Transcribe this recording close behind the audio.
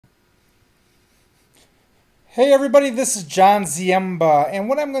Hey everybody, this is John Ziemba, and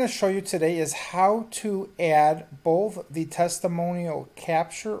what I'm going to show you today is how to add both the testimonial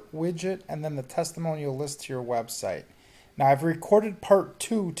capture widget and then the testimonial list to your website. Now I've recorded part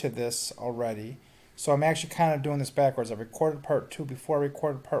 2 to this already, so I'm actually kind of doing this backwards. I've recorded part 2 before I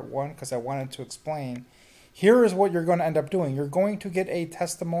recorded part 1 because I wanted to explain. Here is what you're going to end up doing. You're going to get a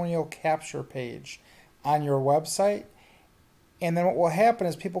testimonial capture page on your website, and then what will happen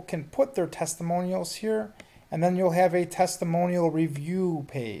is people can put their testimonials here, and then you'll have a testimonial review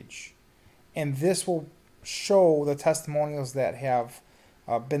page. And this will show the testimonials that have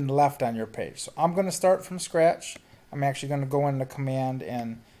been left on your page. So I'm going to start from scratch. I'm actually going to go into Command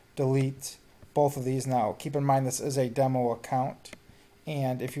and delete both of these. Now, keep in mind this is a demo account.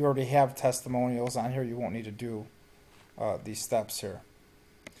 And if you already have testimonials on here, you won't need to do these steps here.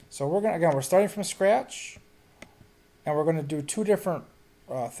 So we're starting from scratch. And we're going to do two different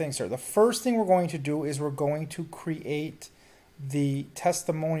things here. The first thing we're going to do is we're going to create the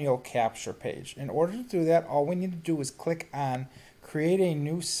testimonial capture page. In order to do that, all we need to do is click on create a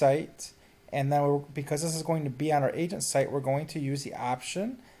new site, and then because this is going to be on our agent site, we're going to use the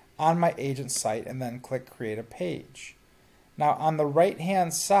option on my agent site and then click create a page. Now on the right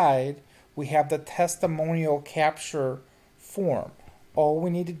hand side we have the testimonial capture form. All we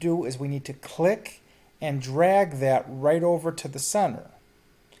need to do is we need to click and drag that right over to the center.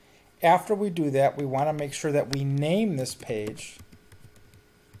 After we do that, we want to make sure that we name this page.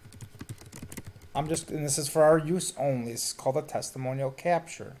 And this is for our use only. This is called a testimonial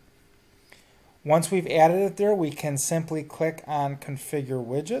capture. Once we've added it there, we can simply click on configure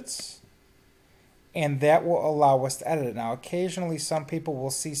widgets, and that will allow us to edit it. Now, occasionally some people will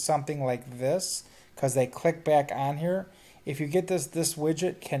see something like this because they click back on here. If you get this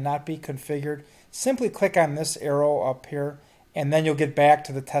widget cannot be configured, simply click on this arrow up here, and then you'll get back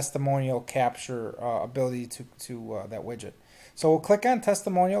to the testimonial capture ability to that widget. So we'll click on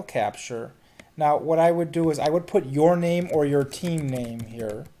testimonial capture. Now what I would do is I would put your name or your team name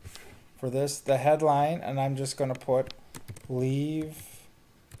here for this, the headline, and I'm just going to put leave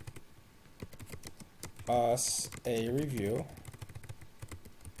us a review.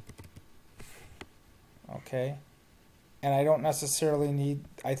 Okay. And I don't necessarily need,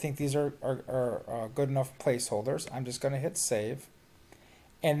 I think these are good enough placeholders. I'm just going to hit save.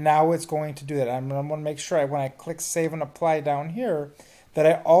 And now it's going to do that. I'm going to make sure when I click save and apply down here, that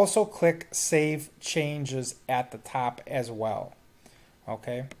I also click save changes at the top as well.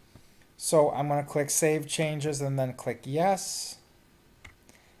 Okay. So I'm going to click save changes and then click yes.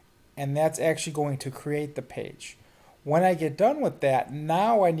 And that's actually going to create the page. When I get done with that,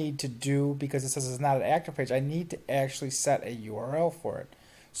 now I need to do, because it says it's not an active page, I need to actually set a URL for it.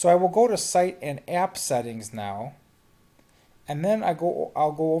 So I will go to Site and App Settings now, and then I'll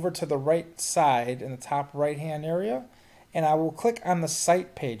go over to the right side in the top right hand area, and I will click on the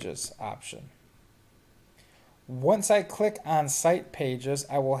Site Pages option. Once I click on Site Pages,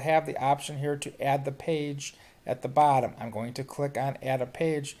 I will have the option here to add the page at the bottom. I'm going to click on Add a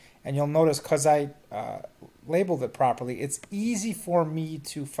Page, and you'll notice because I labeled it properly, it's easy for me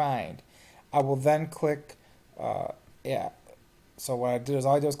to find. I will then click Add. So what I do is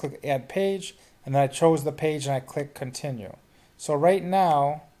all I do is click Add Page, and then I chose the page and I click Continue. So right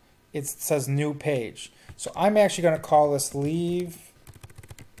now it says New Page. So I'm actually going to call this Leave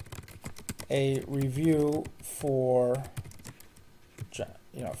a Review for,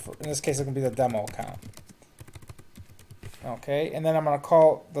 in this case it's going to be the demo account. Okay, and then I'm going to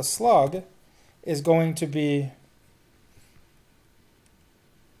call the slug is going to be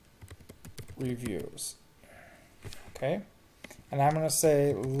reviews. Okay, and I'm going to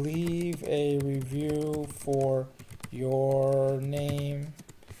say leave a review for your name,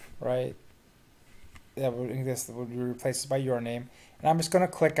 right? This would be replaced by your name, and I'm just going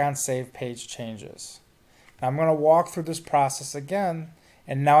to click on Save Page Changes. Now I'm going to walk through this process again,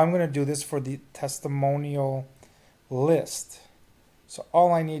 and now I'm going to do this for the testimonial list. So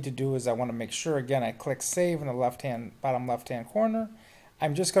all I need to do is I want to make sure, again, I click save in the bottom left hand corner.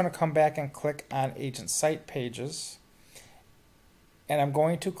 I'm just going to come back and click on agent site pages, and I'm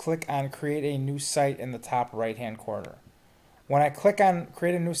going to click on create a new site in the top right hand corner. When I click on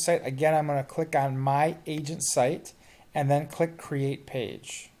create a new site, again I'm going to click on my agent site and then click create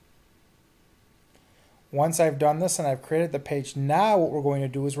page. Once I've done this and I've created the page, now what we're going to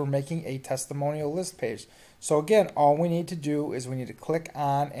do is we're making a testimonial list page. So again, all we need to do is we need to click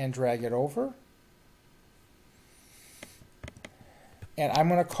on and drag it over. And I'm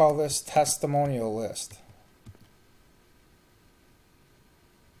going to call this testimonial list.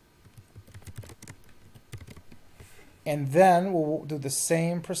 And then we'll do the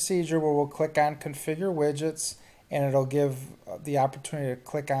same procedure where we'll click on Configure Widgets, and it'll give the opportunity to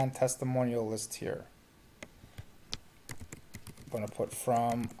click on Testimonial List here. I'm going to put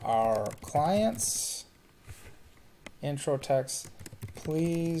from our clients, intro text,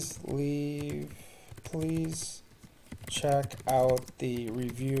 please check out the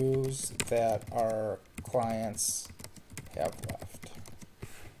reviews that our clients have left.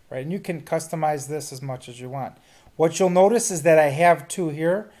 Right, and you can customize this as much as you want. What you'll notice is that I have two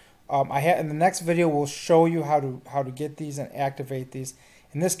here. In the next video, we'll show you how to get these and activate these.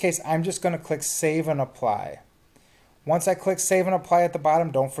 In this case, I'm just going to click Save and Apply. Once I click Save and Apply at the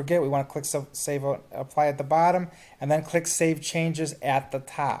bottom, don't forget we want to click Save and Apply at the bottom, and then click Save Changes at the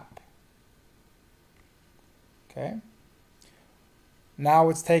top. Okay. Now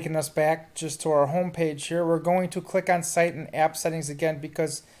it's taking us back just to our home page here. We're going to click on Site and App Settings again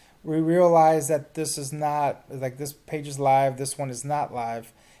because we realize that this is not, like this page is live, this one is not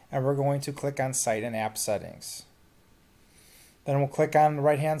live, and we're going to click on Site and App Settings. Then we'll click on the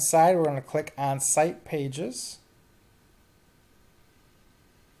right hand side, we're going to click on Site Pages.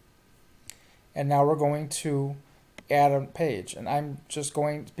 And now we're going to add a page. And I'm just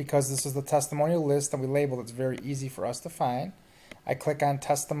going, because this is the testimonial list and we labeled it, it's very easy for us to find. I click on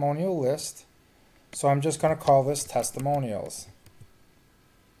Testimonial List. So I'm just going to call this Testimonials.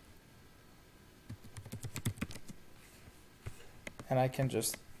 And I can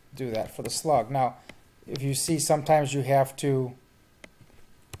just do that for the slug. Now, if you see, sometimes you have to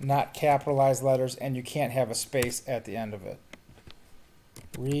not capitalize letters and you can't have a space at the end of it.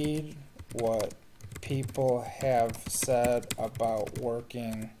 Read what people have said about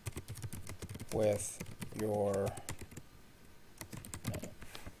working with your name,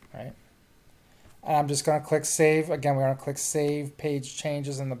 right? And I'm just going to click Save. Again, we're going to click Save Page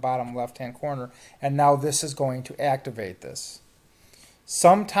Changes in the bottom left-hand corner. And now this is going to activate this.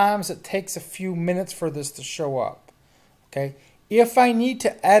 Sometimes it takes a few minutes for this to show up. Okay. If I need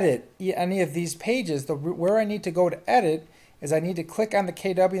to edit any of these pages, where I need to go to edit is I need to click on the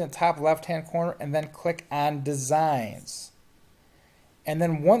KW in the top left-hand corner and then click on Designs. And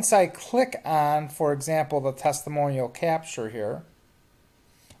then once I click on, for example, the testimonial capture here,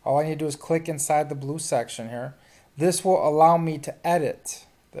 all I need to do is click inside the blue section here. This will allow me to edit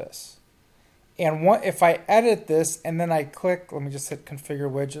this. And if I edit this and then I click, let me just hit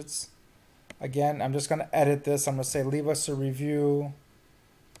Configure Widgets. Again, I'm just going to edit this. I'm going to say leave us a review.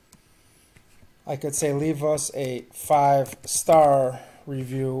 I could say leave us a 5-star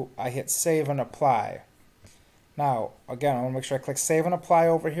review. I hit Save and Apply. Now, again, I want to make sure I click Save and Apply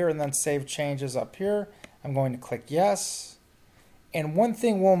over here and then Save Changes up here. I'm going to click Yes. And one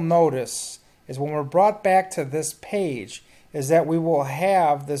thing we'll notice is when we're brought back to this page is that we will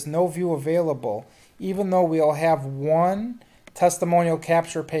have this no view available. Even though we'll have one testimonial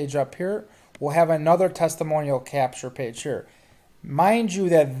capture page up here, we'll have another testimonial capture page here. Mind you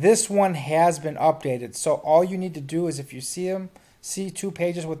that this one has been updated, so all you need to do is if you see two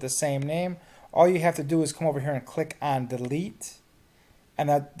pages with the same name, all you have to do is come over here and click on Delete, and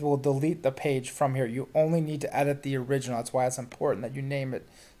that will delete the page from here. You only need to edit the original. That's why it's important that you name it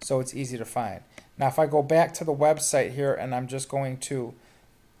so it's easy to find. Now if I go back to the website here and I'm just going to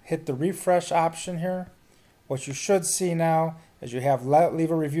hit the refresh option here, what you should see now is you have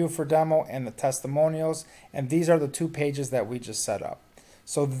leave a review for demo and the testimonials, and these are the two pages that we just set up.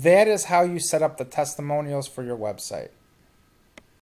 So that is how you set up the testimonials for your website.